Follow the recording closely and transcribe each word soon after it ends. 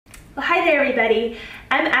Well, hi there everybody.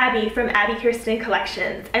 I'm Abby from Abbi Kirsten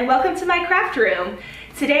Collections and welcome to my craft room.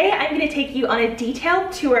 Today I'm going to take you on a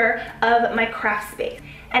detailed tour of my craft space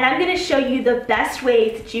and I'm going to show you the best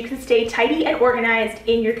ways that you can stay tidy and organized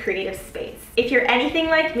in your creative space. If you're anything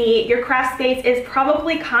like me, your craft space is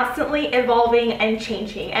probably constantly evolving and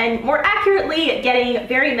changing, and more accurately, getting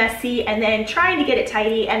very messy and then trying to get it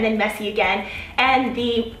tidy and then messy again, and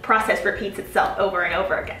the process repeats itself over and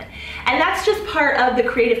over again. And that's just part of the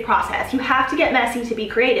creative process. You have to get messy to be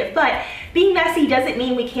creative, but being messy doesn't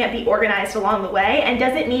mean we can't be organized along the way, and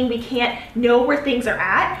doesn't mean we can't know where things are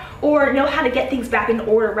at or know how to get things back in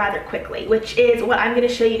order rather quickly, which is what I'm going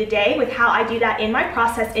to show you today with how I do that in my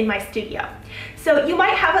process in my studio. So you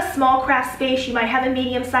might have a small craft space, you might have a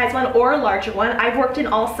medium-sized one or a larger one. I've worked in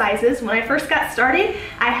all sizes. When I first got started,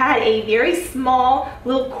 I had a very small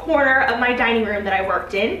little corner of my dining room that I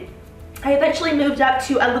worked in. I eventually moved up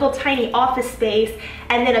to a little tiny office space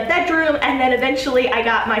and then a bedroom, and then eventually I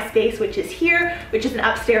got my space, which is here, which is an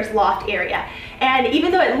upstairs loft area. And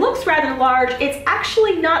even though it looks rather large, it's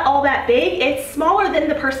actually not all that big. It's smaller than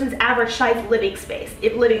the person's average size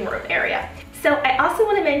living room area. So I also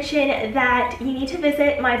want to mention that you need to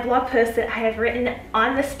visit my blog post that I have written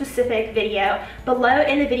on this specific video below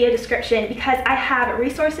in the video description, because I have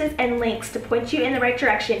resources and links to point you in the right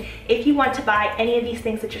direction if you want to buy any of these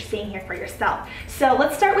things that you're seeing here for yourself. So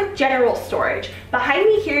let's start with general storage. Behind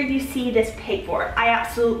me here you see this pegboard. I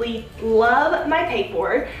absolutely love my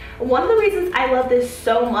pegboard. One of the reasons I love this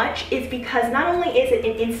so much is because not only is it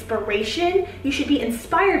an inspiration, you should be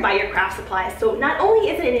inspired by your craft supplies. So not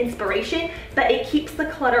only is it an inspiration, but it keeps the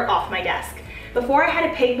clutter off my desk. Before I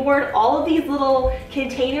had a pegboard, all of these little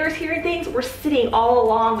containers here and things were sitting all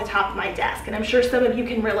along the top of my desk, and I'm sure some of you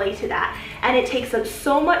can relate to that. And it takes up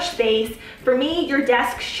so much space. For me, your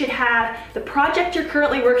desk should have the project you're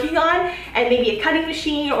currently working on and maybe a cutting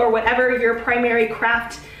machine or whatever your primary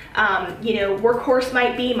craft workhorse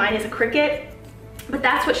might be. Mine is a Cricut. But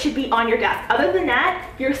that's what should be on your desk. Other than that,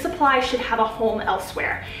 your supplies should have a home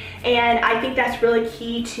elsewhere. And I think that's really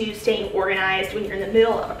key to staying organized when you're in the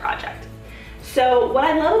middle of a project. So what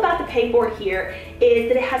I love about the pegboard here is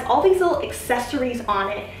that it has all these little accessories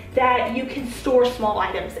on it that you can store small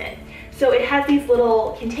items in. So it has these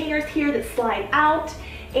little containers here that slide out,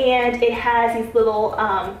 and it has these little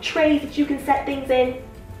trays that you can set things in.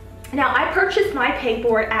 Now, I purchased my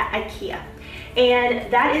pegboard at IKEA. And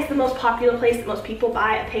that is the most popular place that most people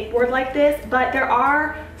buy a pegboard like this, but there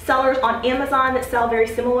are sellers on Amazon that sell very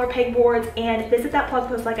similar pegboards, and visit that blog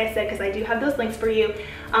post like I said, because I do have those links for you.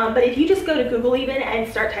 But if you just go to Google even and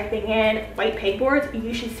start typing in white pegboards,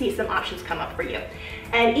 you should see some options come up for you.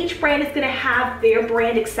 And each brand is going to have their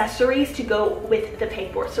brand accessories to go with the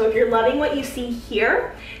pegboard. So if you're loving what you see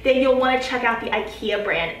here, then you'll want to check out the IKEA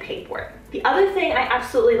brand pegboard. The other thing I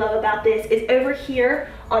absolutely love about this is over here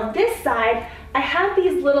on this side, I have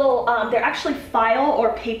these little, they're actually file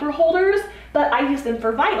or paper holders, but I use them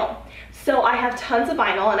for vinyl. So I have tons of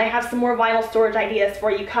vinyl, and I have some more vinyl storage ideas for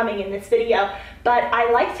you coming in this video, but I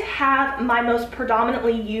like to have my most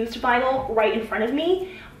predominantly used vinyl right in front of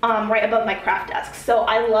me, right above my craft desk. So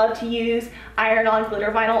I love to use iron-on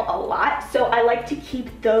glitter vinyl a lot, so I like to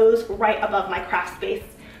keep those right above my craft space,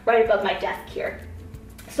 right above my desk here.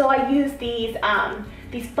 So I use these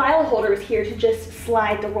file holders here to just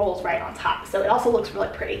slide the rolls right on top. So it also looks really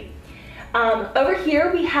pretty. Over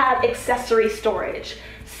here we have accessory storage.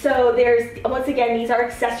 So once again, these are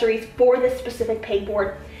accessories for this specific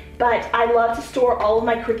pegboard, but I love to store all of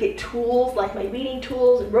my Cricut tools, like my weeding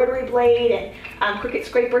tools and rotary blade and Cricut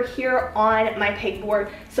scraper here on my pegboard.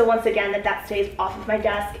 So once again, that stays off of my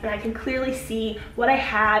desk and I can clearly see what I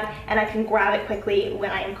have and I can grab it quickly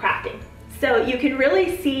when I am crafting. So you can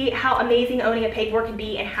really see how amazing owning a pegboard can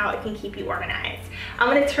be and how it can keep you organized. I'm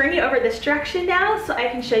going to turn you over this direction now so I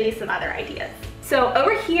can show you some other ideas. So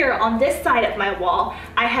over here on this side of my wall,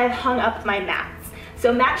 I have hung up my mats.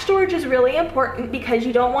 So mat storage is really important because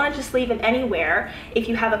you don't want to just leave them anywhere if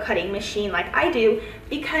you have a cutting machine like I do,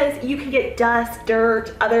 because you can get dust,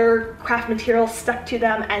 dirt, other craft materials stuck to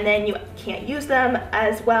them, and then you can't use them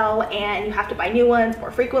as well, and you have to buy new ones more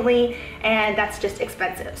frequently, and that's just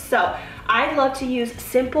expensive. So I love to use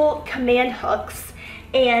simple command hooks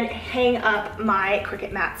and hang up my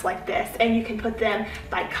Cricut mats like this, and you can put them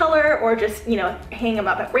by color or just, hang them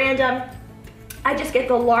up at random. I just get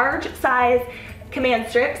the large size command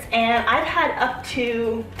strips, and I've had up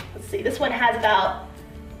to, let's see, this one has about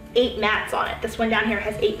 8 mats on it. This one down here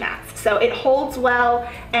has 8 mats. So it holds well,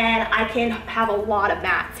 and I can have a lot of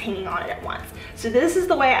mats hanging on it at once. So this is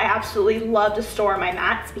the way I absolutely love to store my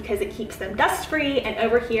mats, because it keeps them dust free and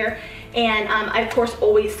over here. And I of course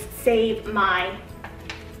always save my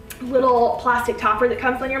little plastic topper that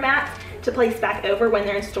comes on your mat to place back over when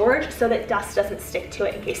they're in storage so that dust doesn't stick to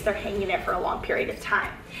it in case they're hanging there for a long period of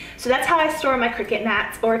time. So that's how I store my Cricut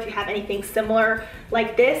mats, or if you have anything similar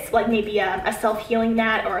like this, like maybe a self-healing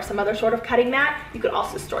mat or some other sort of cutting mat, you could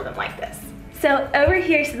also store them like this. So over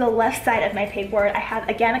here to the left side of my pegboard, I have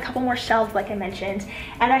again a couple more shelves like I mentioned,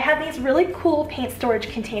 and I have these really cool paint storage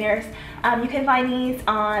containers. You can find these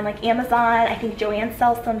on like Amazon. I think Joann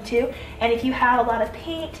sells them too. And if you have a lot of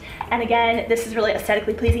paint, and again, this is really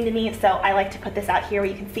aesthetically pleasing to me, so I like to put this out here where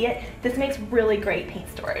you can see it. This makes really great paint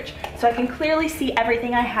storage. So I can clearly see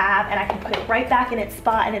everything I have, and I can put it right back in its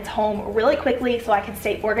spot in its home really quickly so I can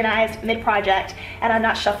stay organized mid-project, and I'm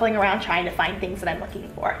not shuffling around trying to find things that I'm looking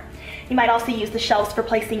for. You might also use the shelves for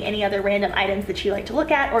placing any other random items that you like to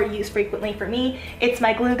look at or use frequently. For me, it's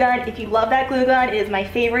my glue gun. If you love that glue gun, it is my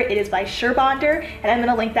favorite. It is by Bonder, and I'm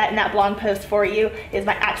gonna link that in that blog post for you. It is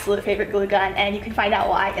my absolute favorite glue gun, and you can find out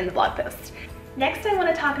why in the blog post. Next, I want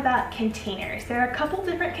to talk about containers. There are a couple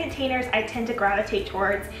different containers I tend to gravitate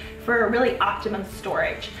towards for really optimum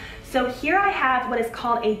storage. So here I have what is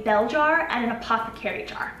called a bell jar and an apothecary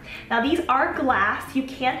jar. Now these are glass. You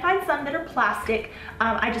can find some that are plastic.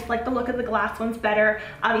 I just like the look of the glass ones better.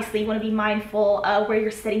 Obviously you want to be mindful of where you're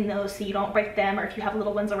setting those so you don't break them, or if you have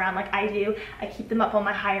little ones around like I do, I keep them up on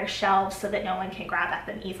my higher shelves so that no one can grab at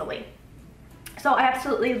them easily. So I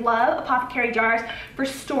absolutely love apothecary jars for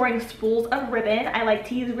storing spools of ribbon. I like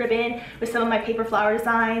to use ribbon with some of my paper flower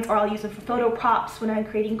designs, or I'll use them for photo props when I'm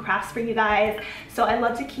creating crafts for you guys. So I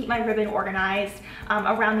love to keep my ribbon organized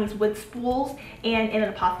around these wood spools and in an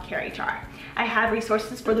apothecary jar. I have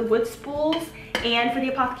resources for the wood spools and for the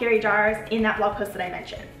apothecary jars in that blog post that I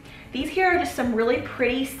mentioned. These here are just some really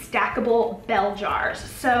pretty stackable bell jars.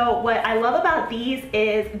 So what I love about these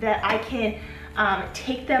is that I can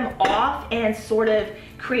take them off and sort of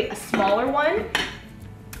create a smaller one,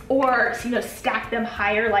 or stack them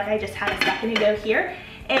higher like I just had a second ago here.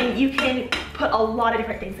 And you can put a lot of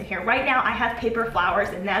different things in here. Right now I have paper flowers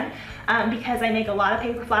in them because I make a lot of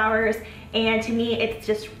paper flowers, and to me it's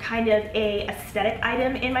just kind of a aesthetic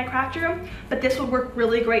item in my craft room. But this would work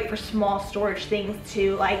really great for small storage things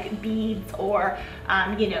too, like beads or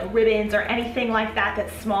ribbons or anything like that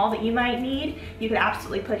that's small that you might need. You could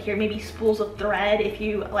absolutely put here maybe spools of thread if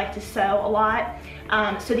you like to sew a lot.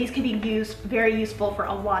 So these can be very useful for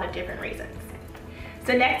a lot of different reasons.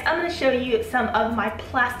 So next I'm going to show you some of my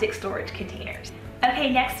plastic storage containers.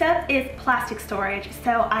 Okay, next up is plastic storage.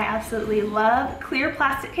 So I absolutely love clear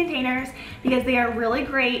plastic containers because they are really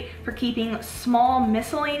great for keeping small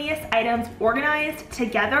miscellaneous items organized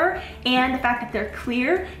together, and the fact that they're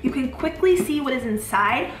clear, you can quickly see what is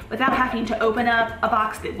inside without having to open up a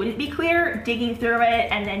box that wouldn't be clear, digging through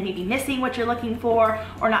it, and then maybe missing what you're looking for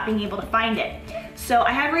or not being able to find it. So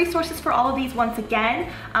I have resources for all of these once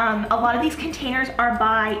again. A lot of these containers are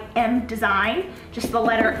by M Design, just the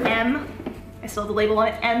letter M. I still have the label on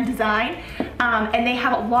it, M Design, and they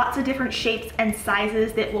have lots of different shapes and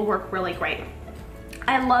sizes that will work really great.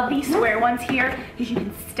 I love these square ones here because you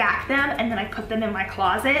can stack them, and then I put them in my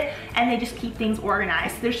closet and they just keep things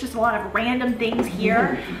organized. So there's just a lot of random things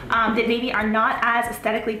here that maybe are not as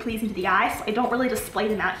aesthetically pleasing to the eye, so I don't really display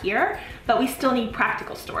them out here, but we still need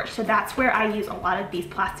practical storage. So that's where I use a lot of these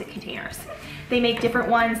plastic containers. They make different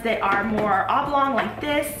ones that are more oblong like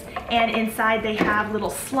this, and inside they have little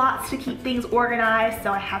slots to keep things organized.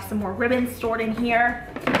 So I have some more ribbons stored in here.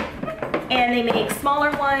 And they make smaller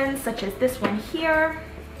ones, such as this one here.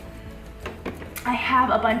 I have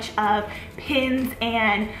a bunch of pins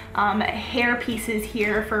and hair pieces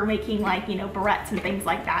here for making, like, barrettes and things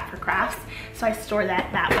like that for crafts. So I store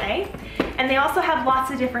that way. And they also have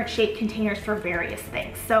lots of different shaped containers for various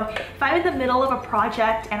things. So if I'm in the middle of a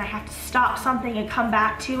project and I have to stop something and come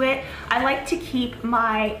back to it, I like to keep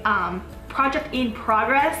my project in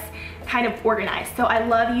progress kind of organized. So I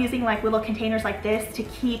love using like little containers like this to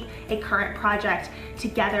keep a current project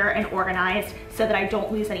together and organized so that I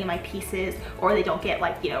don't lose any of my pieces or they don't get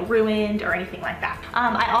ruined or anything like that.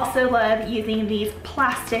 I also love using these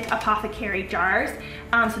plastic apothecary jars.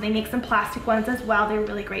 So they make some plastic ones as well. They're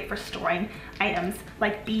really great for storing items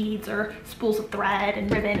like beads or spools of thread and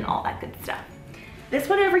ribbon and all that good stuff. This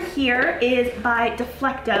one over here is by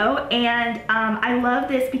Deflecto, and I love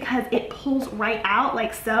this because it pulls right out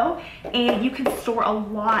like so, and you can store a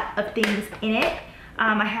lot of things in it.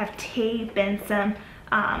 I have tape and some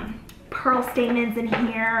pearl stamens in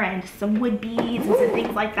here and some wood beads and some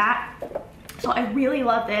things like that. So I really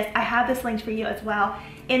love this. I have this linked for you as well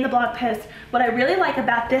in the blog post. What I really like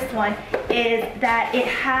about this one is that it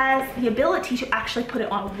has the ability to actually put it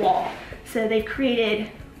on a wall. So they've created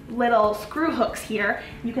little screw hooks here.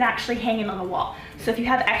 You can actually hang it on the wall. So if you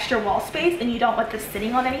have extra wall space and you don't want this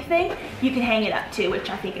sitting on anything, you can hang it up too, which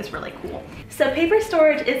I think is really cool. So paper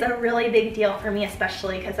storage is a really big deal for me,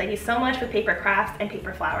 especially because I use so much with paper crafts and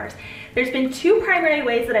paper flowers. There's been two primary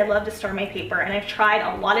ways that I love to store my paper, and I've tried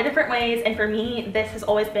a lot of different ways, and for me, this has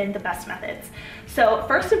always been the best methods. So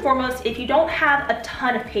first and foremost, if you don't have a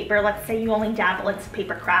ton of paper, let's say you only dabble in some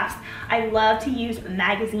paper crafts, I love to use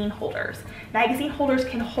magazine holders. Magazine holders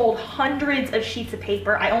can hold hundreds of sheets of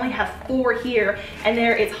paper. I only have 4 here, and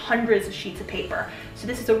there is hundreds of sheets of paper. So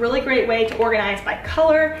this is a really great way to organize by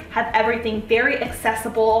color, have everything very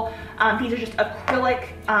accessible. These are just acrylic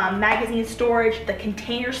magazine storage. The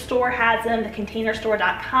Container Store has them,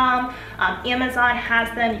 thecontainerstore.com. Amazon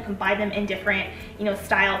has them. You can buy them in different,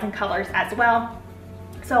 styles and colors as well.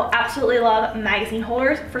 So absolutely love magazine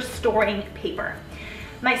holders for storing paper.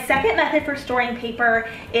 My second method for storing paper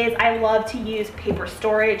is I love to use paper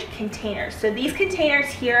storage containers. So these containers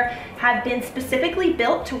here have been specifically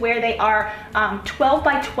built to where they are 12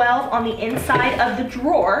 by 12 on the inside of the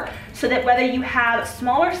drawer, so that whether you have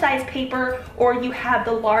smaller size paper or you have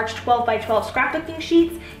the large 12 by 12 scrapbooking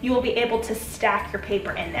sheets, you will be able to stack your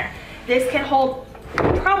paper in there. This can hold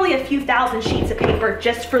probably a few thousand sheets of paper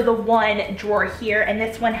just for the one drawer here, and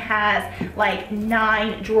this one has like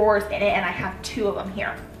 9 drawers in it, and I have 2 of them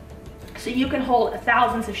here. So you can hold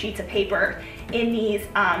thousands of sheets of paper in these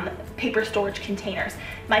paper storage containers.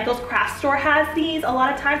 Michael's Craft Store has these a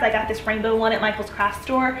lot of times. I got this rainbow one at Michael's Craft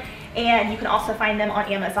Store, and you can also find them on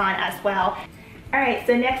Amazon as well. All right,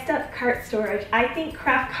 so next up, cart storage. I think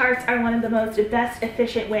craft carts are one of the most best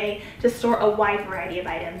efficient way to store a wide variety of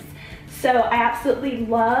items. So I absolutely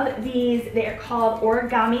love these. They're called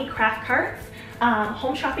origami craft carts.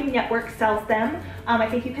 Home Shopping Network sells them. I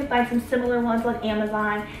think you can find some similar ones on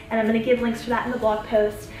Amazon, and I'm going to give links to that in the blog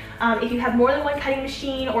post. If you have more than one cutting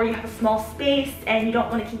machine, or you have a small space and you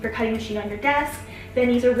don't want to keep your cutting machine on your desk, then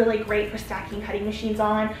these are really great for stacking cutting machines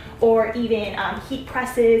on, or even heat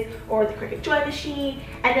presses, or the Cricut Joy machine.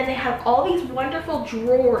 And then they have all these wonderful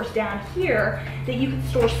drawers down here that you can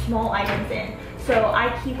store small items in. So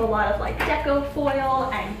I keep a lot of like deco foil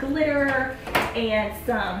and glitter and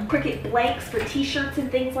some Cricut blanks for t-shirts and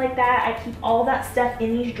things like that. I keep all that stuff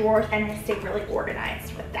in these drawers, and I stay really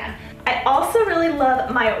organized with them. I also really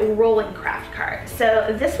love my rolling craft cart.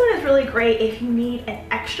 So this one is really great if you need an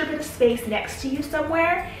extra bit of space next to you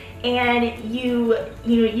somewhere and you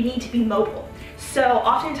need to be mobile. So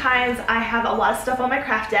oftentimes I have a lot of stuff on my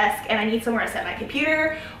craft desk and I need somewhere to set my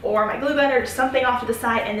computer or my glue gun or just something off to the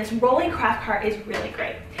side, and this rolling craft cart is really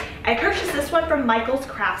great. I purchased this one from Michael's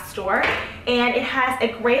Craft Store, and it has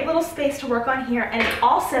a great little space to work on here, and it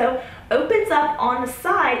also opens up on the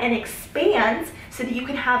side and expands so that you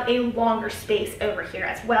can have a longer space over here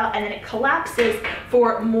as well, and then it collapses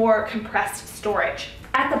for more compressed storage.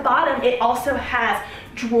 At the bottom, it also has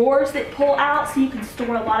drawers that pull out so you can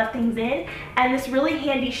store a lot of things in, and this really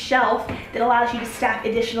handy shelf that allows you to stack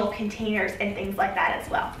additional containers and things like that as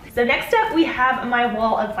well. So next up, we have my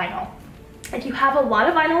wall of vinyl. If you have a lot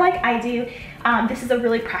of vinyl like I do, this is a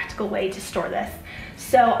really practical way to store this.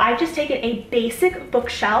 So I've just taken a basic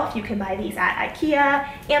bookshelf. You can buy these at IKEA,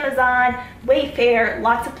 Amazon, Wayfair,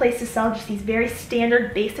 lots of places sell just these very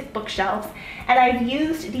standard basic bookshelves. And I've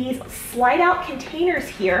used these slide out containers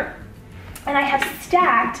here, and I have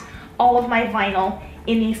stacked all of my vinyl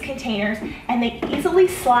in these containers, and they easily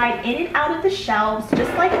slide in and out of the shelves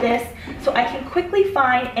just like this, so I can quickly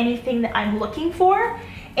find anything that I'm looking for.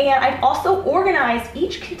 And I've also organized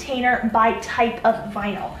each container by type of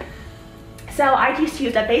vinyl. So I just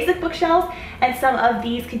used a basic bookshelf and some of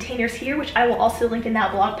these containers here, which I will also link in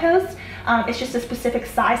that blog post. It's just a specific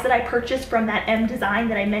size that I purchased from that M design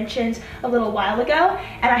that I mentioned a little while ago.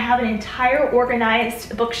 And I have an entire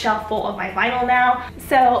organized bookshelf full of my vinyl now.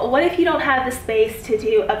 So what if you don't have the space to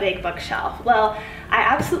do a big bookshelf? Well, I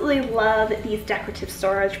absolutely love these decorative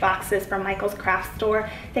storage boxes from Michael's Craft Store.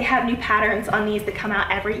 They have new patterns on these that come out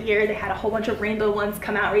every year. They had a whole bunch of rainbow ones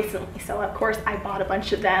come out recently, so of course I bought a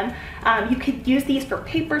bunch of them. You could use these for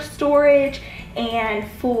paper storage and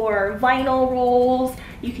for vinyl rolls.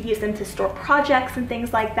 You could use them to store projects and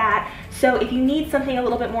things like that. So if you need something a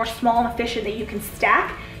little bit more small and efficient that you can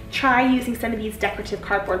stack, try using some of these decorative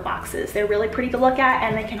cardboard boxes. They're really pretty to look at,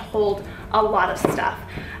 and they can hold a lot of stuff.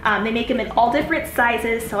 They make them in all different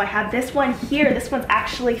sizes. So I have this one here. This one's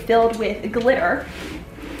actually filled with glitter.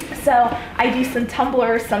 So I do some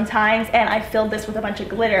tumblers sometimes, and I filled this with a bunch of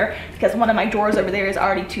glitter because one of my drawers over there is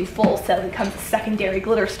already too full, so it becomes secondary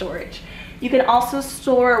glitter storage. You can also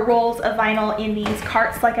store rolls of vinyl in these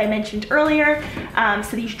carts like I mentioned earlier.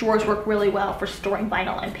 So these drawers work really well for storing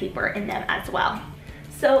vinyl and paper in them as well.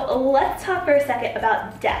 So let's talk for a second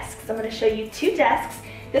about desks. I'm going to show you two desks.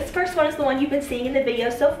 This first one is the one you've been seeing in the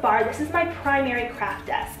video so far. This is my primary craft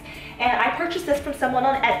desk. And I purchased this from someone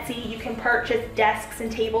on Etsy. You can purchase desks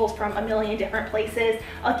and tables from a million different places.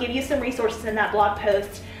 I'll give you some resources in that blog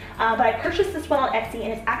post. But I purchased this one on Etsy,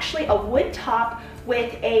 and it's actually a wood top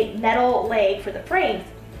with a metal leg for the frames.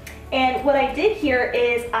 And what I did here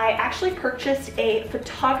is I actually purchased a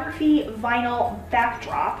photography vinyl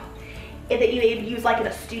backdrop that you would use like in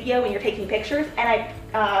a studio when you're taking pictures, and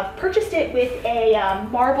I purchased it with a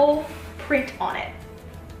marble print on it.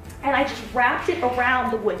 And I just wrapped it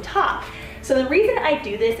around the wood top. So the reason I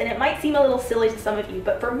do this, and it might seem a little silly to some of you,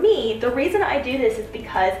 but for me, the reason I do this is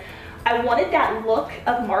because I wanted that look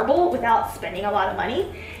of marble without spending a lot of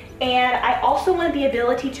money. And I also wanted the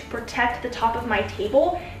ability to protect the top of my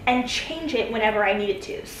table and change it whenever I needed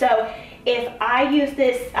to. So if I use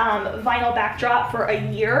this vinyl backdrop for a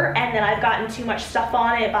year and then I've gotten too much stuff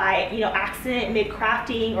on it by, accident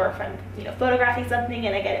mid-crafting, or if I'm, photographing something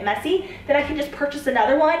and I get it messy, then I can just purchase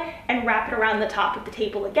another one and wrap it around the top of the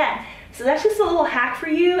table again. So that's just a little hack for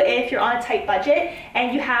you if you're on a tight budget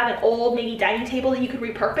and you have an old maybe dining table that you could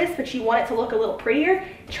repurpose, but you want it to look a little prettier.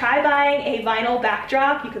 Try buying a vinyl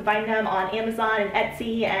backdrop. You can find them on Amazon and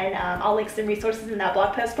Etsy, and I'll link some resources in that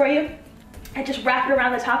blog post for you. And just wrap it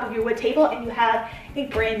around the top of your wood table and you have a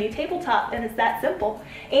brand new tabletop, and it's that simple.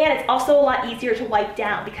 And it's also a lot easier to wipe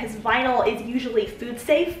down because vinyl is usually food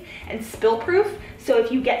safe and spill proof. So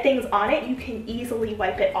if you get things on it, you can easily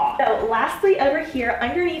wipe it off. So lastly, over here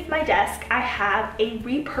underneath my desk, I have a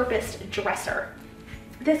repurposed dresser.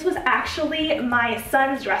 This was actually my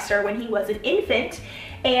son's dresser when he was an infant,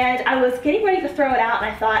 and I was getting ready to throw it out,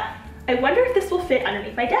 and I thought, I wonder if this will fit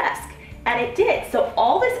underneath my desk. And it did. So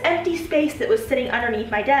all this empty space that was sitting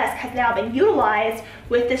underneath my desk has now been utilized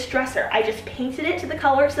with this dresser. I just painted it to the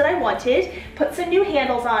colors that I wanted, put some new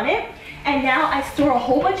handles on it, and now I store a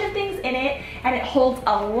whole bunch of things in it, and it holds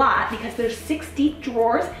a lot because there's 6 deep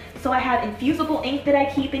drawers. So I have infusible ink that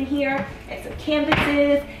I keep in here, and some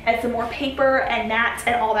canvases, and some more paper and mats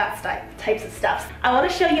and all that types of stuff. I want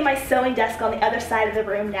to show you my sewing desk on the other side of the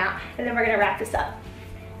room now, and then we're going to wrap this up.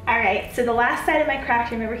 Alright, so the last side of my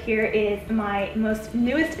craft room over here is my most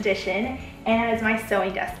newest addition, and it is my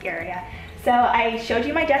sewing desk area. So I showed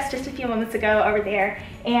you my desk just a few moments ago over there,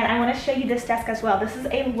 and I want to show you this desk as well. This is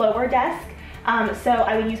a lower desk, so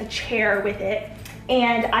I would use a chair with it.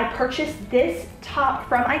 And I purchased this top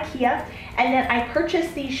from IKEA, and then I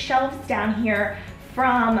purchased these shelves down here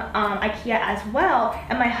from IKEA as well,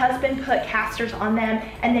 and my husband put casters on them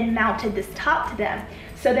and then mounted this top to them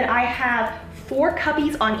so that I have 4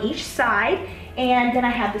 cubbies on each side, and then I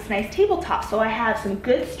have this nice tabletop. So I have some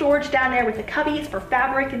good storage down there with the cubbies for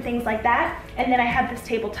fabric and things like that, and then I have this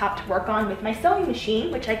tabletop to work on with my sewing machine,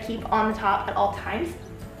 which I keep on the top at all times.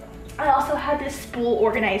 I also have this spool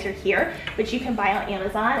organizer here, which you can buy on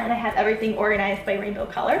Amazon, and I have everything organized by rainbow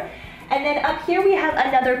color. And then up here we have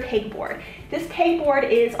another pegboard. This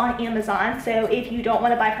pegboard is on Amazon, so if you don't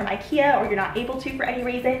want to buy from IKEA or you're not able to for any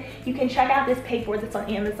reason, you can check out this pegboard that's on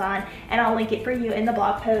Amazon, and I'll link it for you in the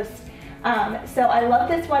blog post. So I love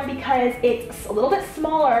this one because it's a little bit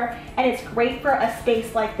smaller, and it's great for a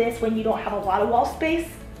space like this when you don't have a lot of wall space.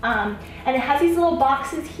 And it has these little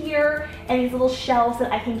boxes here and these little shelves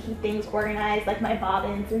that I can keep things organized, like my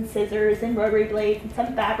bobbins and scissors and rotary blades and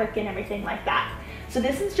some fabric and everything like that. So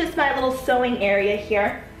this is just my little sewing area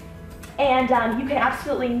here. And you can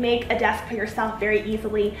absolutely make a desk for yourself very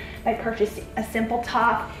easily by purchasing a simple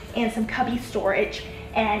top and some cubby storage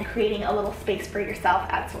and creating a little space for yourself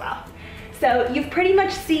as well. So you've pretty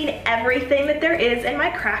much seen everything that there is in my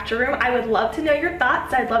craft room. I would love to know your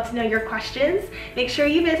thoughts. I'd love to know your questions. Make sure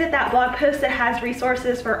you visit that blog post that has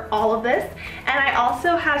resources for all of this. And I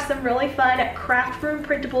also have some really fun craft room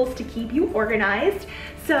printables to keep you organized.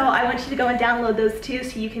 So I want you to go and download those too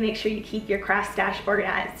so you can make sure you keep your craft stash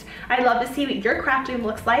organized. I'd love to see what your craft room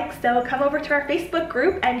looks like, so come over to our Facebook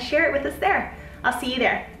group and share it with us there. I'll see you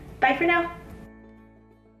there. Bye for now.